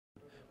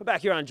We're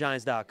back here on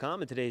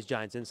Giants.com, and today's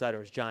Giants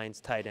Insider is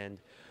Giants tight end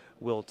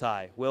Will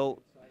Tye.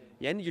 Will,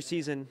 you ended your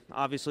season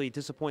obviously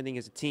disappointing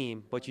as a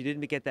team, but you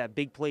didn't get that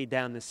big play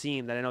down the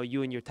seam that I know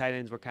you and your tight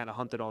ends were kind of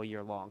hunted all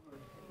year long.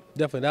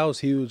 Definitely, that was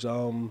huge.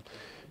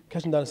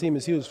 Catching down the seam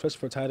is huge, especially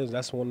for tight ends.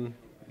 That's one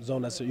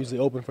zone that's usually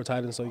open for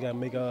tight ends, so you got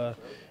to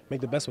make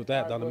the best with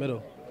that down the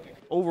middle.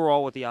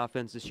 Overall with the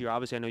offense this year,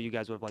 obviously I know you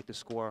guys would have liked to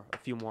score a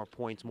few more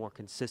points more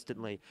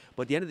consistently,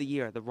 but at the end of the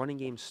year, the running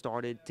game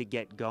started to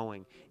get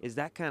going. Is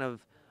that kind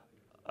of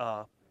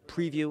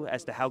preview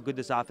as to how good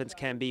this offense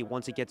can be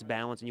once it gets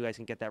balanced and you guys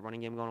can get that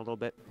running game going a little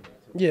bit?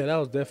 Yeah, that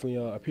was definitely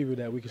a preview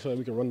that we can show that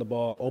we can run the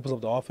ball, opens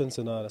up the offense,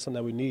 and that's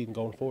something that we need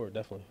going forward,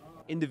 definitely.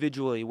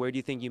 Individually, where do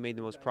you think you made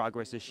the most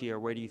progress this year?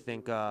 Where do you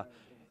think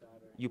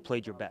you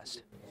played your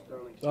best?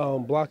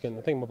 Blocking.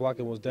 I think my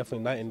blocking was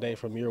definitely night and day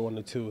from year 1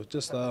 to 2.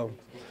 Just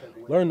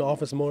learning the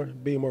offense more,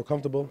 being more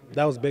comfortable.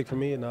 That was big for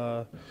me, and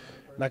I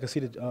could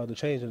see the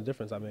change and the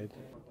difference I made.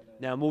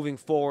 Now, moving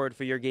forward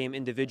for your game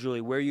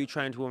individually, where are you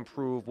trying to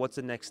improve? What's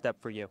the next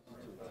step for you?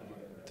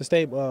 To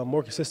stay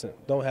more consistent.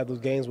 Don't have those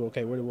games where,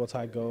 okay, where did Will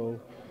Tye go?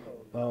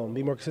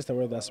 Be more consistent,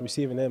 whether that's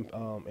receiving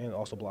and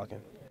also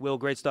blocking. Will,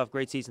 great stuff.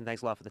 Great season.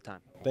 Thanks a lot for the time.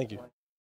 Thank you.